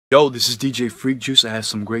Yo, this is DJ Freakjuice. I have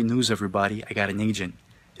some great news, everybody. I got an agent.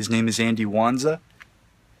 His name is Andy Wanza.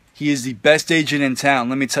 He is the best agent in town.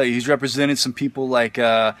 Let me tell you, he's represented some people like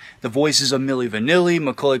the voices of Milli Vanilli,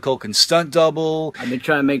 Macaulay Culkin's stunt double. I've been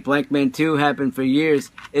trying to make Blankman 2 happen for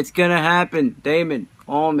years. It's gonna happen. Damon,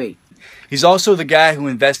 on me. He's also the guy who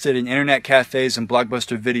invested in internet cafes and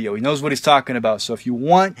Blockbuster Video. He knows what he's talking about. So if you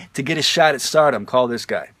want to get a shot at stardom, call this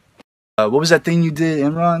guy. What was that thing you did,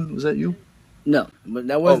 Imran? Was that you? No, but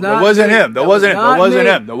that was not. That wasn't him. That wasn't him. That wasn't me.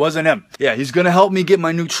 him. That wasn't him. Yeah, he's gonna help me get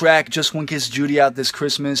my new track, Just One Kiss Judy, out this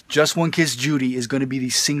Christmas. Just One Kiss Judy is gonna be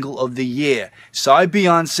the single of the year. Sorry,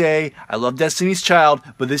 Beyonce. I love Destiny's Child,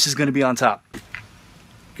 but this is gonna be on top.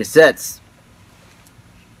 Cassettes.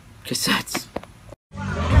 Cassettes.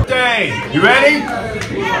 Day, you ready?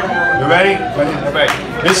 You ready? Ready?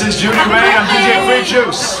 This is Judy Ray. I'm DJ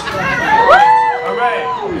Freakjuice. All right.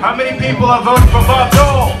 How many people are voting for Bob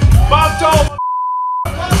Dole? Bob Dole.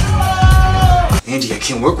 Andy, I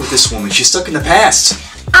can't work with this woman. She's stuck in the past.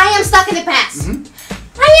 I am stuck in the past. I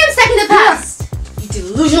am stuck in the past. You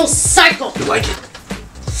delusional psycho. You like it?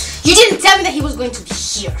 You didn't tell me that he was going to be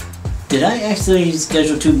here. Did I actually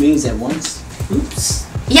schedule 2 meetings at once? Oops.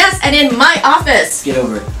 Yes, and in my office. Get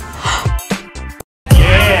over it.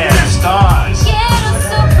 Yeah, stars. Stars.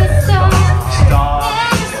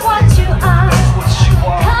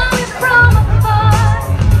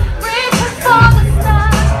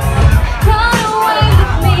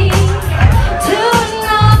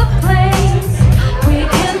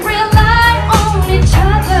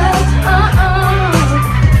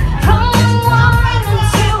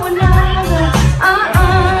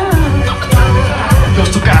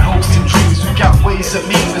 At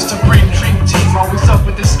me, the supreme dream team, always up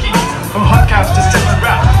with the scheme. From hubcaps to seven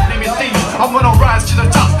rap, name your theme. I'm gonna rise to the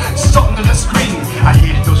top, something to the screen. I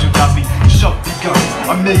hated those who got me, shoved the gun,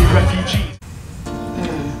 a million refugees.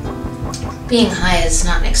 Being high is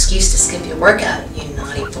not an excuse to skip your workout, you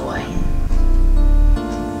naughty boy.